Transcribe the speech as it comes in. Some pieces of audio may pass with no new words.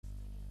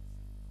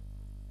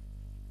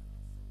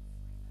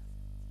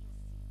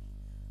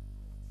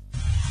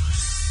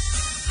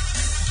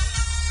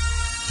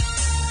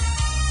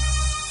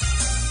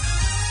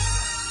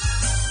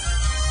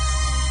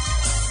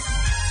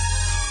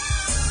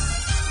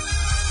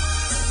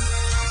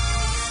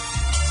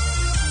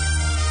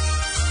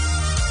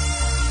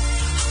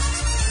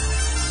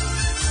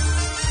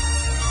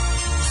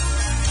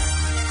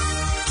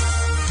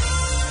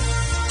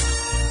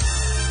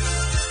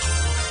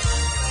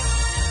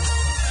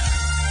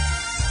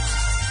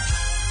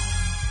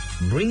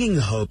bringing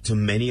hope to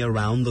many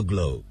around the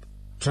globe,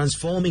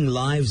 transforming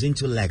lives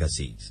into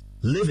legacies.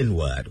 Living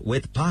Word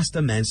with Pastor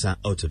Mensah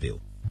Otabil.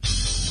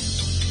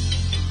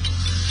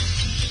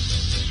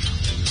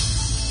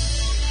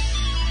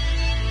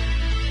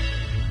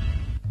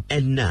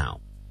 And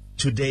now,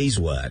 today's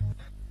word.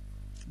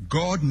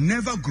 God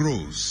never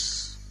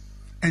grows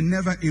and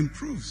never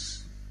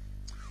improves.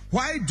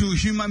 Why do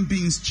human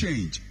beings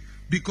change?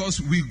 Because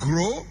we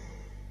grow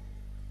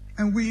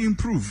and we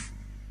improve.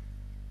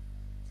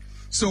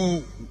 So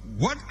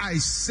what I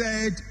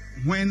said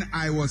when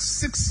I was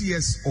 6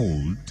 years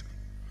old,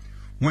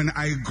 when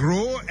I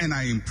grow and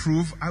I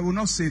improve, I will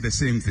not say the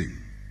same thing.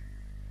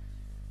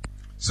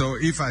 So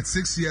if at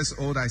 6 years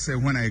old I say,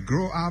 when I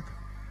grow up,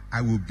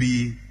 I will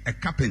be a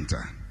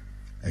carpenter.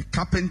 A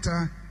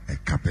carpenter, a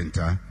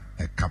carpenter,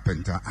 a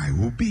carpenter I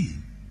will be.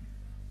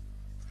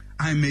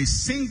 I may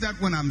sing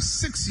that when I'm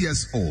 6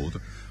 years old,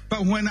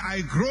 but when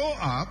I grow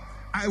up,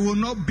 I will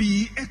not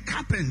be a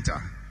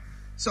carpenter.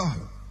 So,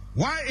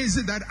 why is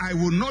it that I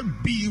will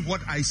not be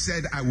what I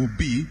said I will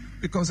be?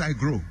 Because I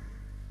grow.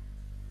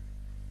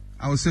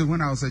 I will say, when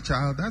I was a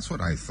child, that's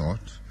what I thought.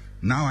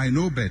 Now I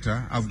know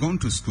better. I've gone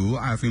to school.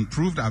 I've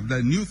improved. I've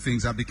done new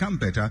things. I've become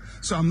better.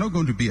 So I'm not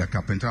going to be a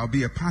carpenter. I'll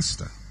be a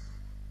pastor.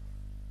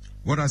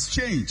 What has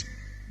changed?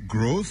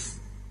 Growth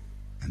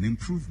and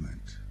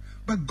improvement.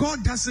 But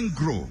God doesn't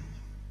grow.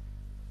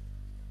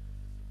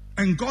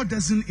 And God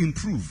doesn't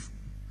improve.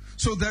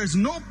 So there's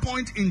no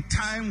point in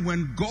time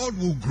when God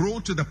will grow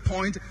to the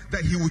point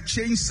that he will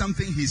change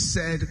something he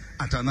said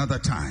at another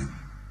time.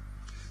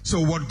 So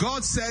what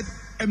God said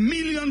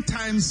 1,000,000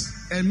 times,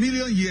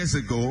 1,000,000 years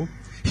ago,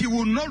 he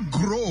will not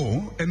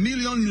grow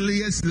 1,000,000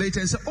 years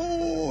later and say,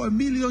 oh,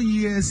 1,000,000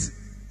 years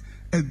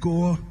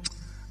ago,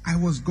 I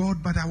was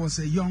God, but I was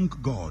a young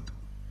God.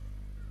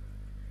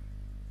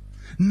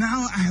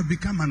 Now I have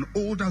become an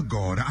older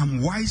God.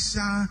 I'm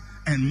wiser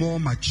and more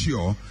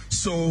mature.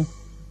 So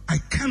I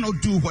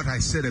cannot do what I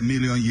said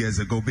 1,000,000 years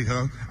ago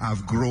because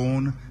I've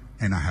grown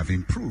and I have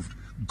improved.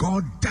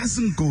 God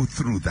doesn't go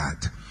through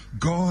that.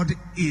 God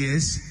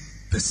is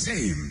the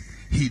same.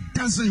 He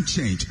doesn't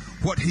change.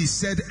 What he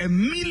said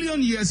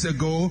 1,000,000 years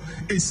ago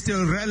is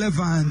still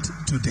relevant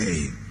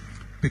today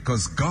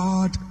because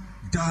God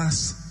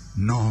does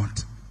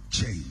not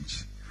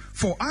change.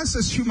 For us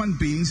as human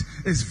beings,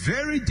 it's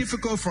very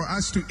difficult for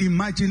us to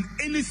imagine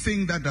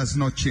anything that does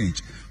not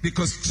change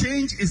because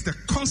change is the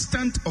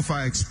constant of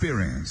our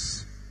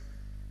experience.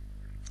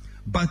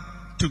 But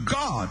to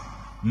God,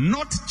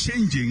 not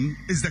changing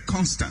is the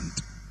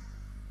constant.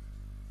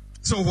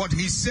 So what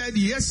he said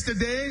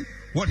yesterday,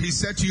 what he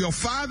said to your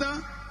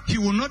father, he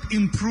will not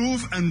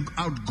improve and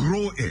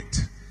outgrow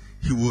it.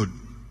 He would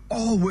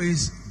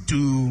always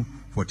do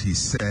what he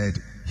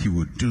said he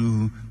would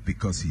do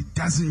because he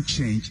doesn't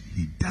change,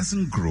 he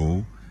doesn't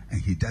grow,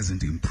 and he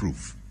doesn't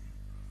improve.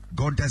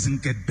 God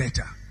doesn't get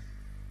better.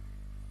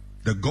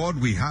 The God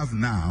we have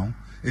now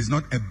is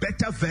not a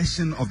better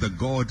version of the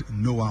God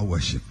Noah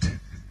worshipped.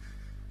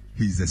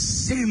 He's the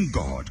same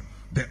God,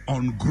 the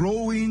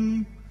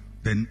ungrowing,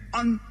 the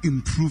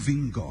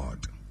unimproving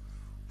God,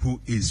 who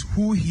is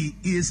who he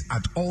is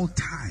at all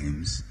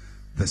times,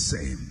 the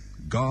same.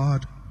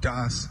 God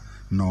does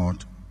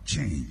not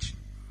change.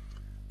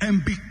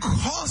 And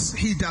because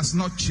he does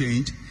not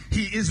change,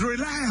 he is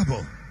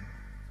reliable.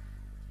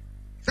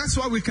 That's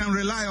why we can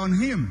rely on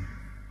him.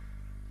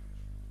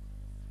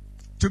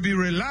 To be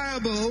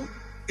reliable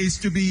is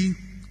to be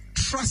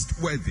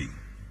trustworthy.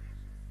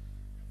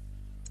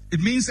 It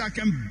means I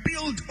can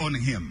build on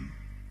him.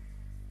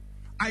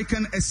 I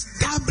can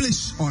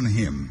establish on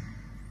him.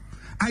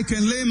 I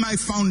can lay my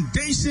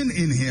foundation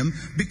in him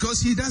because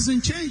he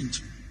doesn't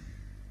change.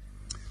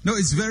 No,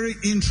 it's very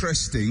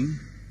interesting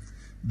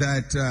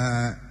that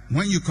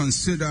when you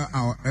consider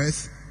our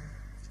earth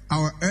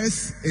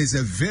is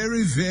a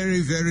very, very,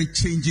 very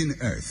changing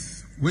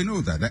earth. We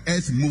know that the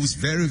earth moves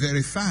very,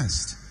 very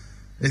fast.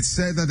 It's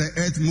said that the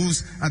earth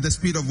moves at the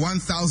speed of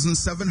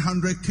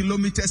 1,700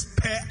 kilometers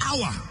per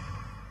hour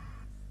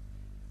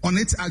on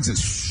its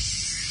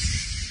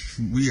axis.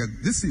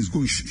 This is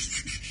going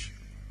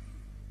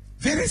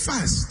very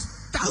fast.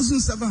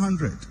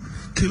 1,700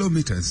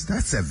 kilometers.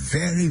 That's a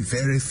very,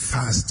 very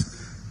fast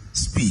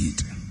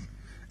speed.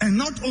 And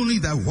not only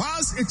that,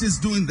 whilst it is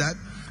doing that,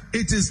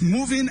 it is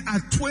moving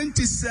at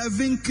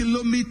 27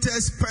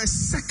 kilometers per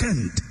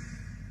second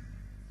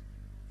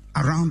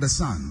around the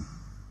sun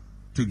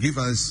to give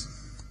us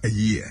a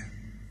year.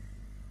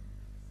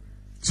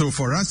 So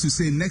for us to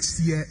say next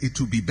year it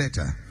will be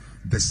better,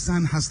 the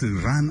sun has to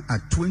run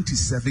at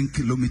 27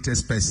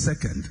 kilometers per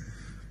second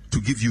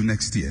to give you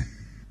next year.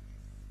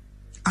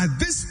 At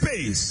this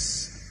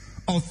pace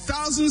of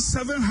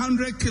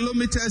 1,700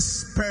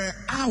 kilometers per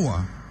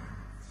hour,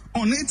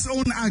 on its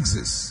own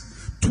axis,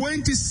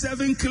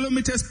 27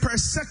 kilometers per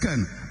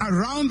second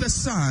around the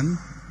sun,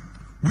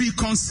 we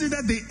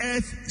consider the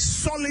earth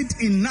solid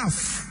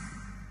enough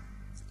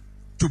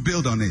to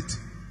build on it.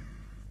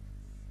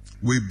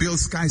 We build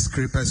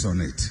skyscrapers on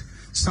it,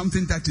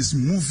 something that is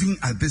moving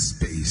at this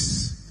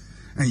pace,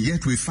 and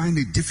yet we find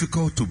it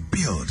difficult to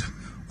build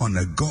on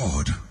a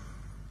God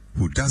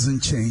who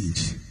doesn't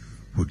change,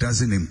 who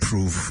doesn't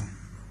improve,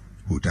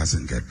 who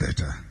doesn't get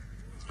better.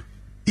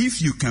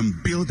 If you can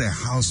build a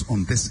house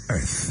on this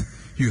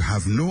earth, you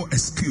have no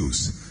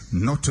excuse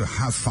not to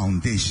have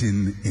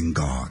foundation in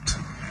God.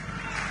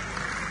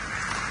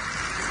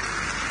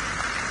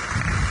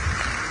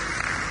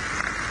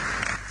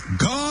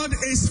 God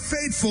is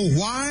faithful.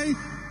 Why?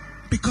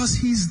 Because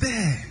He's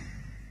there.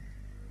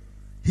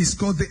 He's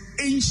called the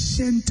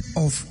Ancient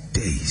of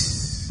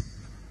Days.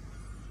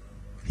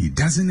 He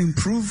doesn't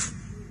improve,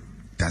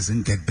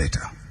 doesn't get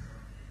better.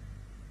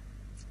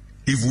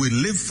 If we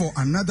live for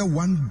another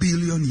 1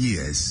 billion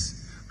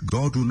years,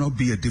 God will not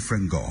be a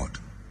different God.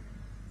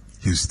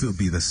 He'll still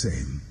be the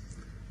same.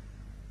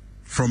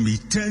 From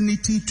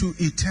eternity to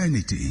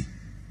eternity,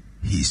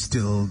 He's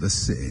still the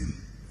same.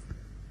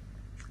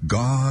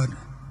 God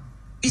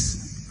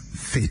is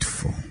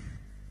faithful.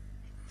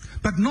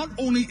 But not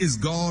only is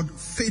God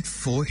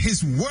faithful,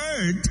 His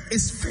word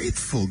is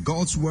faithful.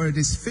 God's word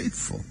is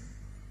faithful.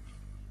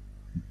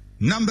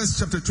 Numbers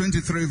chapter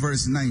 23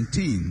 verse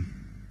 19.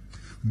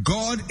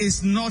 God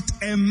is not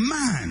a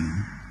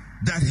man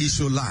that He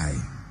should lie,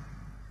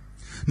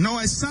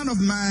 nor a son of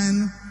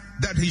man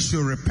that He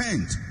should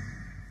repent.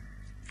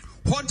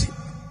 What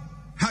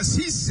has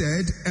He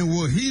said, and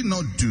will He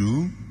not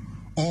do?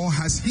 Or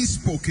has He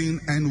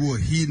spoken, and will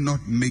He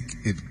not make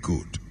it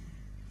good?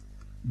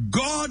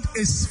 God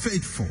is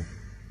faithful.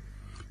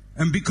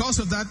 And because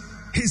of that,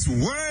 His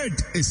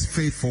word is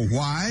faithful.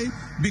 Why?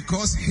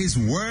 Because His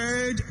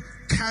word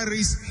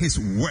carries His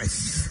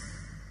worth.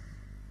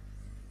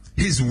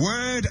 His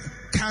word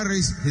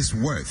carries His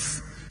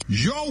worth.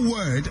 Your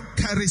word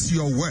carries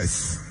your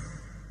worth.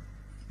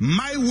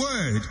 My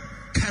word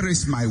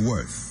carries my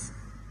worth.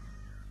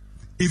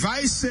 If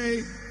I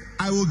say,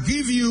 I will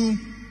give you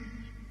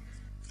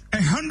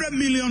 $100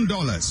 million,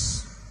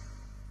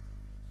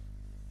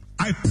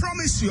 I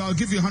promise you I'll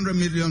give you $100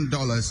 million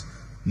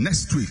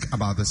next week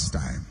about this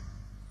time.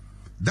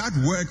 That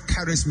word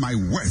carries my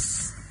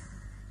worth.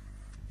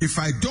 If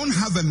I don't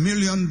have $100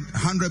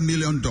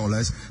 million,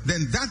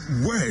 then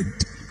that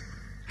word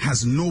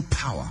has no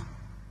power.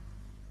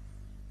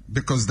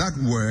 Because that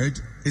word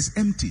is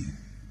empty.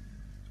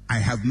 I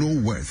have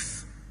no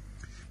worth.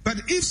 But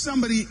if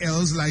somebody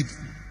else, like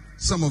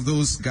some of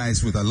those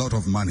guys with a lot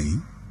of money,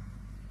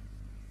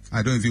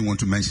 I don't even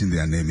want to mention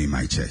their name in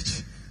my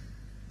church.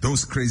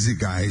 Those crazy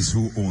guys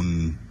who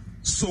own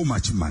so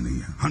much money,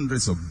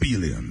 hundreds of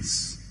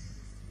billions.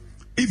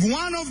 If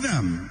one of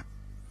them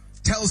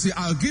tells you,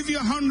 I'll give you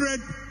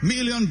 $100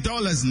 million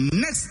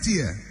next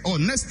year or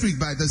next week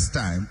by this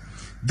time,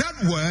 that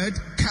word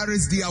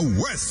carries their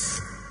worth.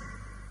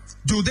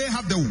 Do they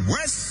have the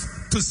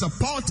worth to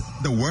support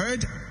the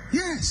word?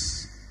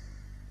 Yes.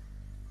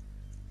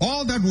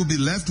 All that will be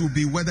left will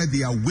be whether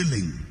they are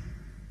willing.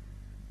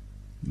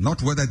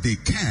 Not whether they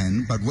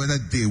can, but whether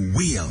they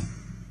will.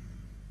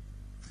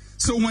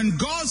 So when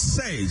God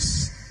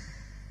says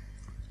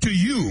to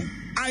you,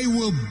 I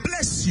will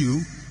bless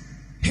you,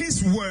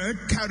 His word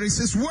carries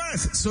His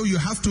worth. So you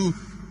have to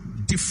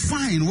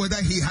define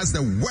whether He has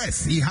the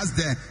worth, He has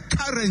the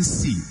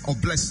currency of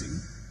blessing.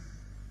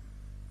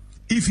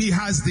 If He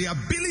has the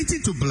ability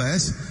to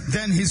bless,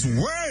 then His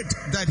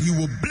word that He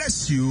will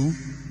bless you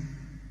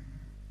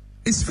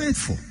is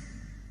faithful.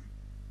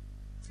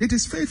 It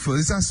is faithful.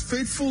 It's as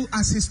faithful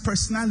as His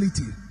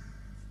personality.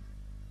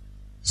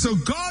 So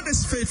God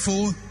is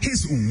faithful.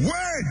 His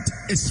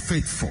word is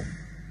faithful.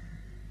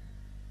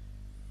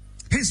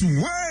 His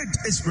word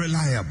is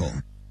reliable.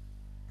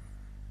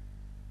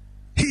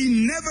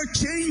 He never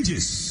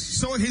changes.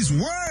 So His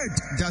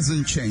word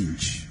doesn't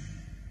change.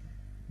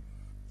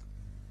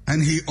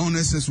 And He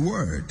honors His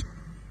word.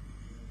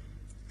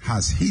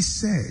 Has He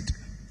said,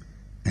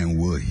 and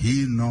will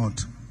He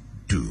not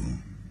do?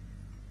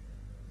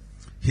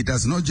 He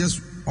does not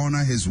just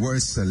honor His word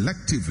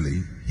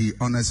selectively, He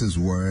honors His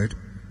word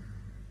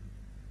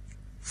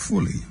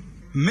fully.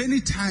 Many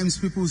times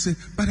people say,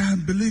 but I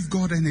believe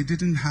God and it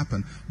didn't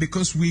happen.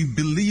 Because we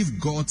believe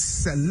God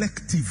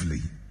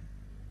selectively.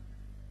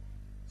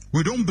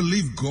 We don't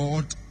believe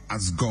God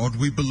as God.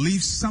 We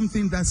believe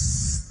something that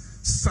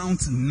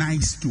sounds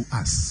nice to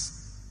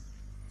us.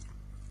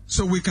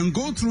 So we can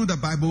go through the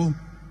Bible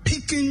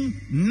picking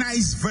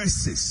nice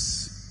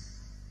verses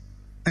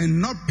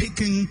and not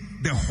picking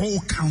the whole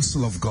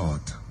counsel of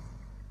God.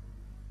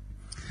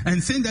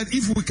 And think that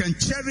if we can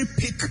cherry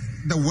pick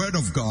the word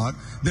of God,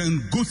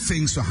 then good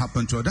things will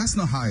happen to us. That's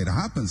not how it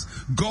happens.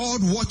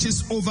 God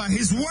watches over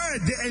His word,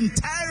 the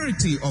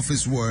entirety of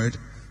His word,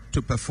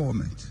 to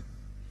perform it.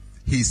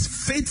 He's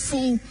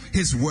faithful.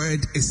 His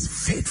word is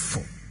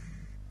faithful.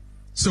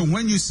 So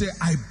when you say,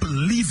 I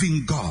believe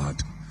in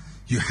God,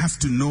 you have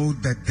to know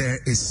that there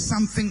is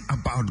something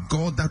about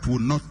God that will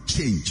not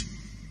change.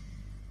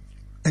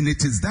 And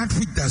it is that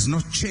which does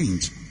not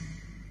change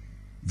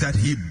that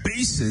He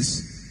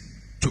bases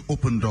to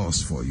open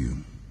doors for you.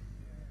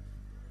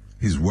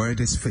 His word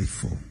is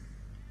faithful.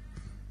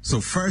 So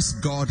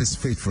first, God is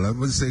faithful.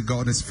 Everybody say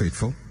God is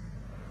faithful.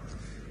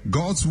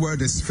 God's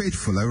word is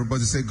faithful.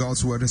 Everybody say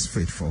God's word is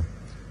faithful.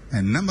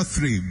 And number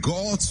 3,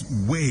 God's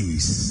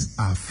ways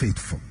are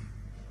faithful.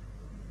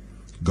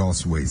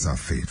 God's ways are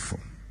faithful.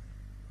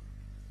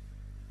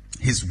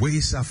 His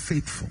ways are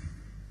faithful.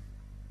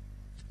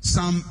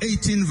 Psalm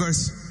 18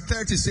 verse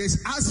 30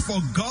 says, as for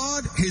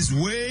God, his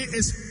way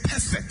is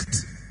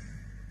perfect.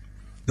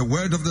 The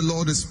word of the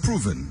Lord is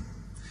proven.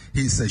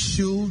 He is a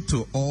shield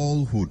to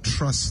all who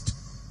trust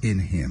in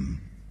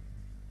him.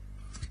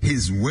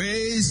 His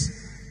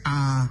ways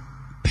are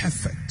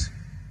perfect.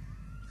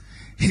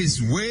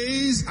 His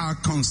ways are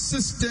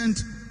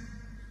consistent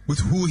with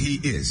who he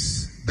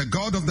is. The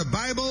God of the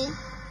Bible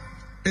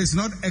is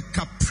not a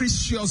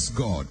capricious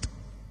God.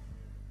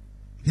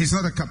 He's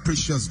not a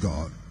capricious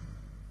God.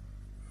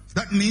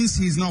 That means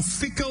he's not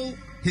fickle,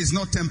 he's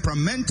not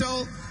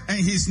temperamental, and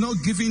he's not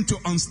given to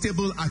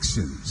unstable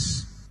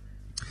actions.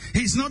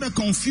 He's not a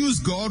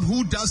confused God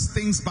who does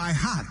things by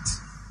heart.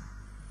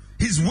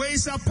 His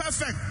ways are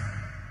perfect.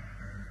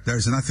 There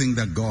is nothing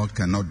that God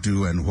cannot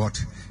do, and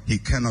what he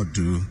cannot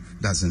do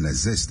doesn't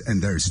exist,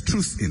 and there is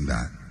truth in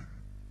that.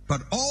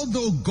 But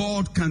although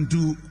God can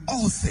do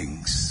all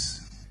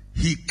things,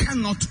 he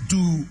cannot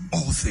do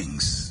all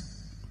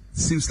things.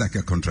 Seems like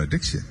a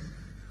contradiction.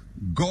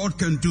 God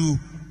can do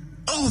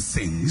all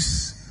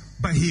things,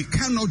 but he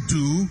cannot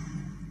do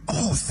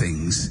all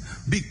things,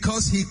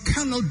 because he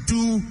cannot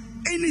do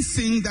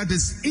anything that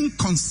is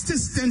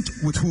inconsistent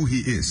with who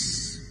he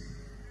is.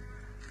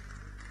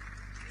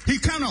 He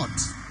cannot.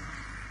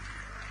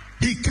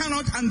 He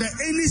cannot under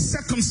any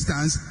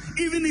circumstance.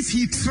 Even if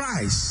he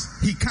tries,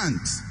 he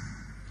can't.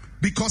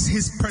 Because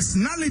his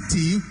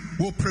personality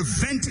will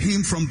prevent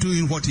him from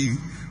doing what he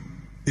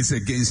is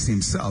against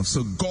himself.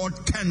 So God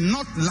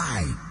cannot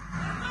lie.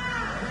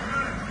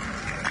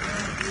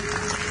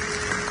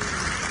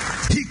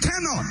 He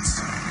cannot.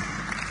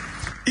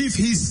 If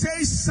he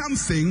says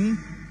something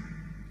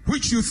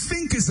which you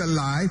think is a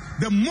lie,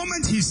 the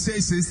moment he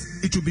says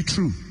it, it will be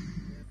true.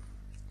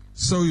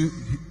 So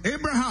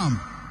Abraham,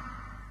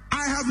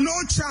 I have no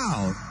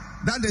child.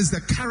 That is the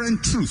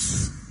current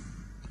truth.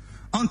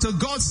 Until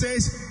God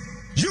says,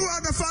 you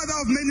are the father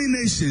of many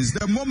nations.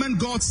 The moment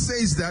God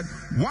says that,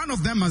 one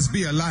of them must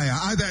be a liar.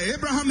 Either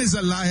Abraham is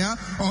a liar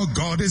or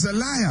God is a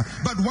liar.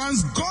 But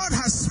once God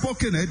has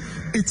spoken it,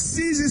 it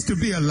ceases to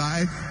be a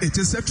lie. It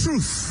is a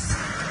truth.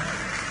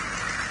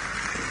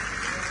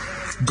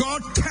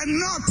 God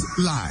cannot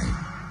lie.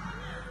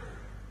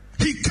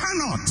 He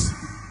cannot.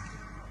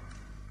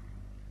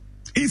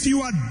 If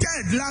you are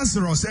dead,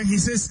 Lazarus, and he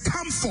says,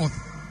 come forth,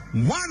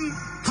 one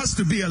has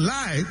to be a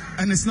lie,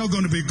 and it's not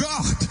going to be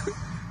God.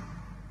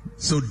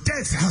 So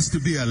death has to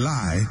be a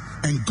lie,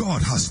 and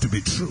God has to be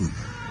true.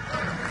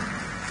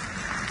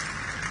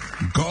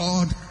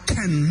 God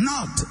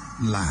cannot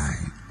lie.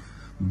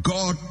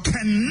 God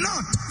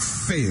cannot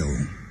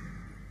fail.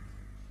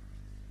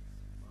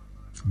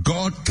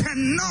 God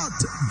cannot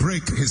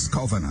break his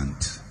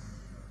covenant.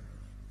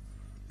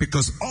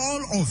 Because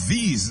all of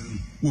these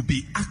will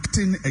be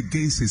acting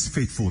against his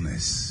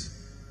faithfulness.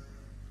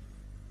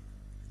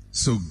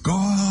 So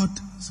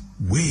God's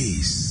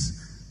ways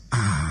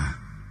are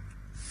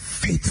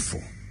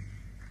faithful.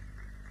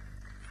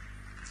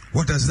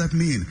 What does that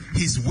mean?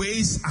 His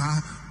ways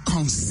are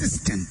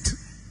consistent.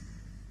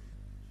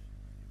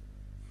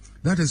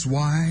 That is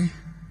why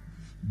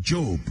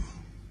Job,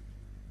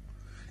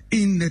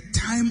 in the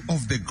time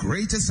of the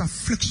greatest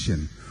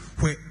affliction,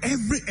 where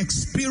every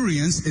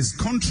experience is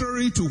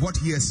contrary to what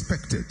he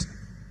expected,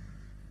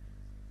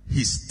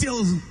 he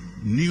still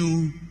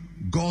knew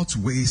God's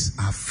ways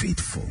are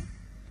faithful.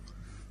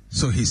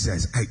 So he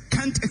says, I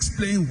can't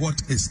explain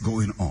what is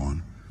going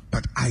on,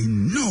 but I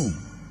know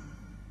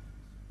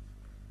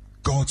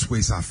God's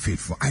ways are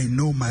faithful. I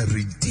know my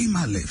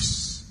Redeemer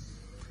lives.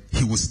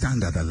 He will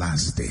stand at the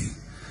last day.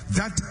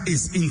 That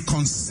is in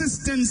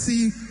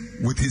consistency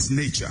with his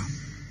nature.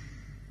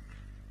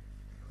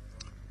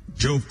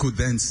 Job could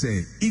then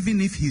say,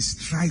 even if he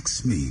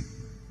strikes me,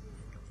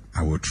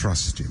 I will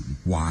trust him.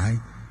 Why?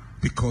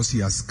 Because he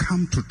has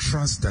come to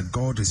trust that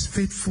God is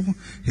faithful,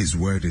 his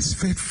word is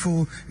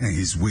faithful, and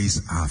his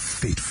ways are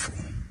faithful.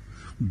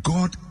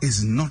 God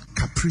is not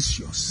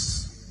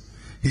capricious.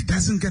 He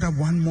doesn't get up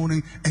one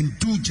morning and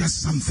do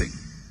just something.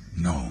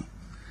 No.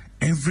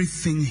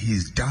 Everything he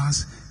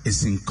does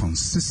is in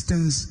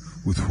consistency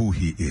with who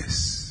he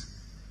is.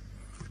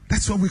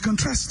 That's why we can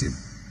trust him.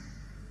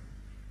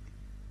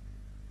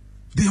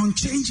 The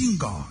unchanging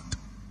God,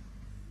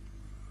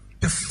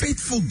 the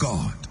faithful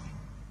God,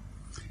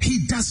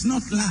 he does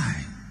not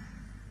lie.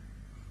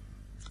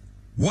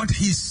 What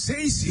he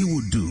says he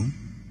will do,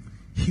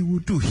 he will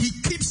do. He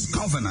keeps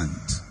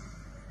covenant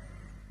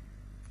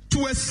to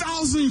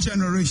 1,000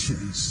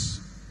 generations,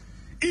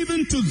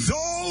 even to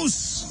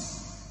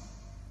those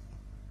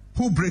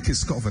who break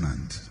his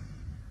covenant.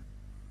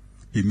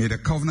 He made a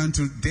covenant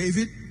to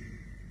David,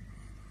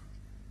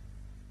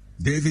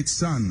 David's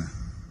son,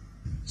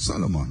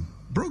 Solomon,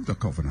 broke the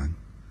covenant.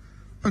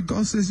 But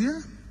God says, yeah,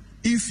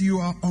 if you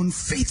are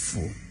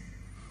unfaithful,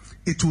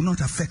 it will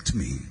not affect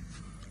me.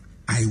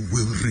 I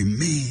will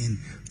remain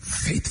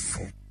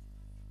faithful.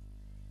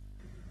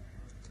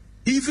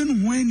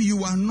 Even when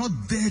you are not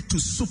there to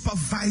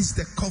supervise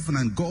the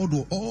covenant, God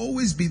will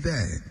always be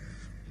there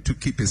to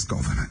keep his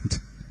covenant.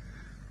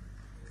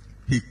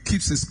 He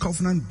keeps his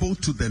covenant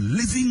both to the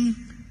living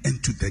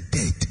and to the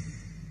dead.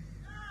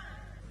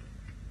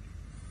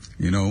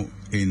 You know,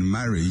 in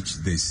marriage,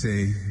 they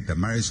say the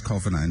marriage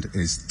covenant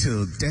is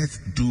till death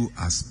do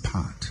us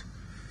part.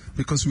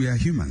 Because we are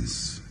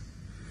humans.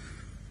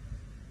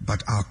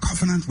 But our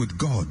covenant with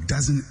God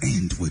doesn't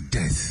end with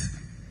death.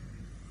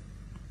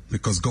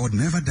 Because God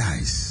never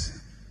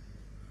dies.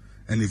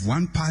 And if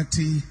one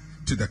party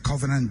to the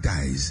covenant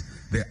dies,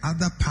 the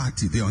other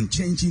party, the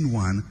unchanging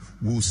one,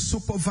 will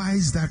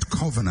supervise that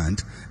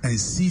covenant and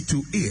see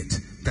to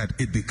it that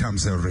it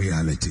becomes a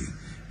reality.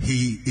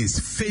 He is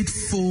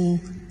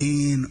faithful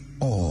in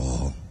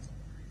all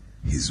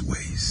his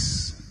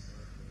ways.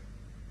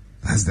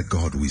 That's the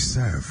God we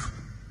serve.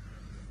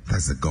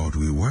 That's the God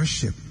we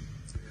worship.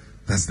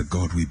 That's the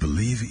God we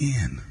believe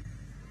in.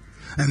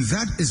 And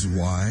that is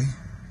why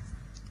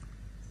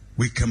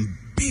we can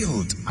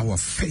build our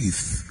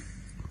faith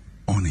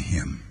on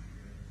him.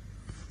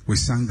 We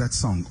sang that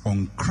song,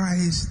 on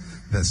Christ,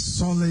 the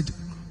solid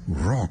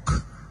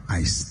rock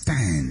I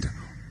stand.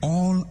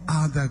 All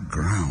other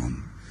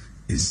ground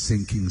is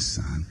sinking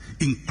sand,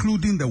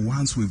 including the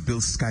ones we've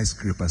built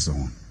skyscrapers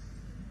on.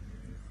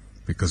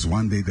 Because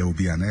one day there will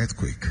be an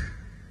earthquake.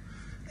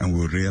 And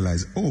we'll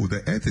realize, oh,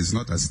 the earth is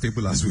not as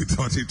stable as we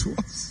thought it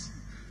was.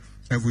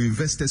 And we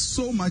invested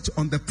so much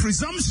on the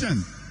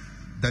presumption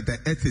that the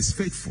earth is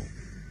faithful.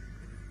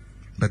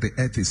 But the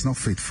earth is not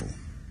faithful.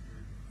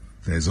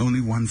 There's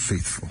only one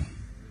faithful.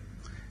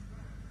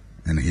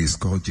 And he is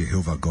called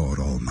Jehovah God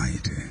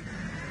Almighty.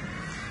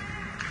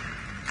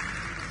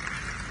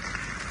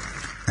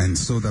 And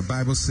so the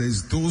Bible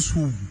says, those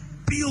who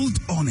build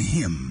on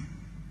him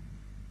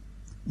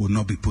will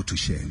not be put to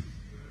shame.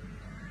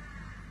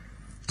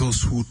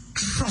 Those who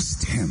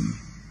trust him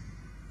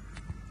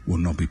will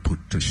not be put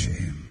to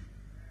shame.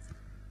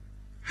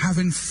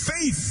 Having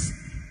faith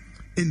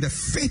in the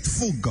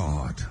faithful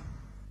God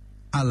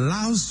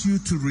allows you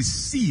to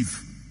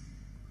receive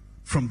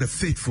from the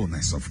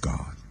faithfulness of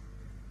God.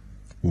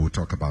 We will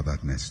talk about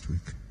that next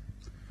week.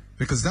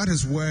 Because that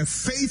is where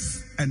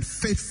faith and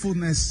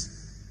faithfulness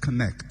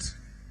connect.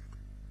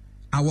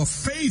 Our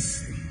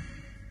faith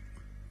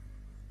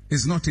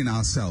is not in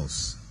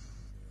ourselves.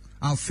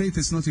 Our faith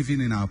is not even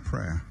in our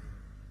prayer.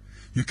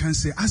 You can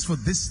say, as for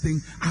this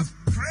thing, I've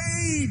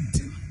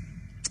prayed.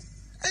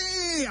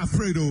 Hey, I've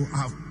prayed,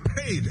 I've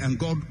prayed, and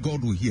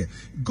God will hear.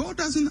 God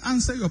doesn't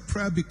answer your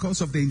prayer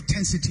because of the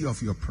intensity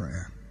of your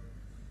prayer.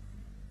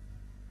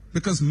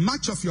 Because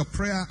much of your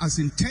prayer, as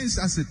intense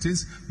as it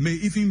is, may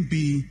even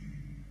be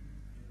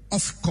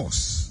off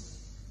course.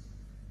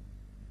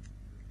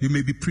 You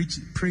may be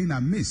praying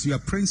amiss. You are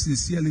praying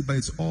sincerely, but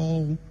it's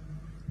all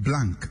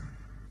blank,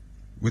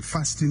 with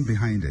fasting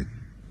behind it.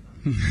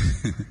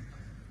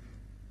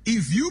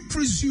 If you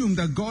presume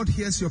that God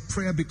hears your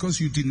prayer because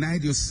you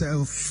denied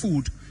yourself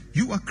food,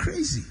 you are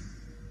crazy.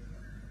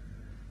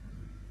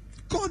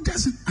 God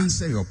doesn't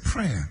answer your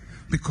prayer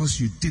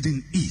because you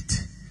didn't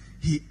eat.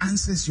 He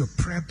answers your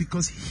prayer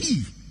because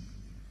he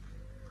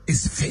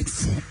is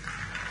faithful.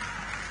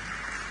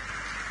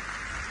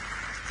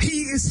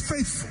 He is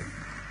faithful.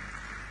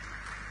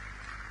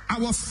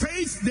 Our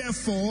faith,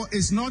 therefore,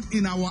 is not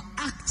in our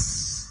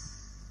acts,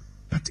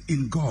 but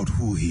in God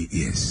who he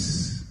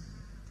is.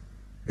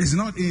 It's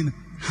not in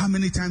how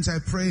many times I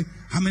pray,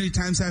 how many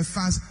times I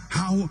fast,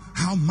 how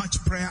much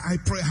prayer I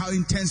pray, how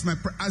intense my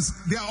prayer.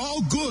 They are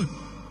all good.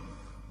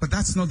 But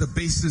that's not the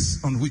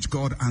basis on which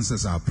God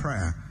answers our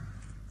prayer.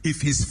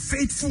 If his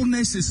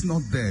faithfulness is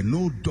not there,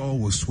 no door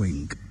will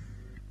swing.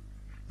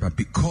 But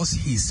because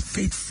he is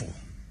faithful,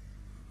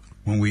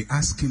 when we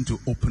ask him to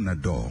open a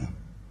door,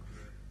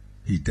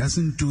 he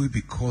doesn't do it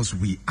because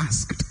we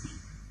asked.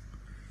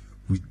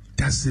 He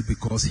does it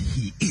because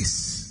he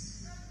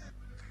is.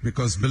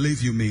 Because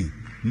believe you me,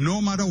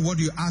 no matter what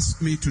you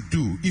ask me to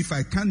do, if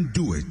I can't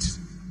do it,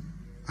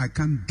 I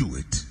can't do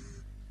it.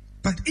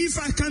 But if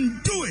I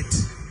can do it,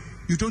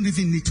 you don't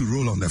even need to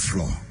roll on the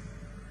floor.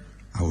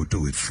 I will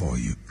do it for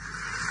you.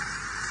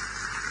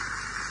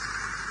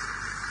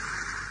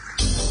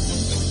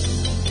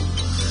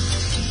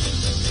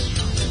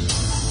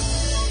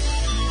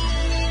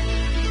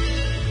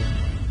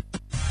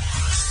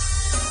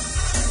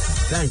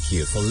 Thank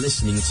you for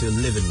listening to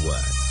Living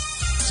Word.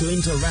 To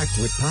interact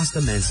with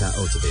Pastor Mensah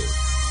Otabil,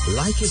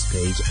 like his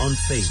page on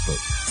Facebook.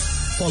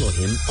 Follow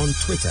him on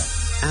Twitter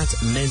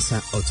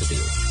 @Mensah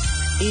Otabil.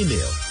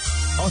 Email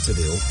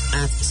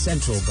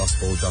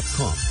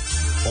otabil@centralgospel.com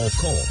or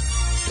call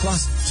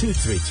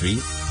 +233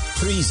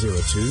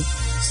 302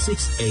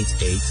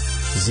 688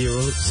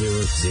 000.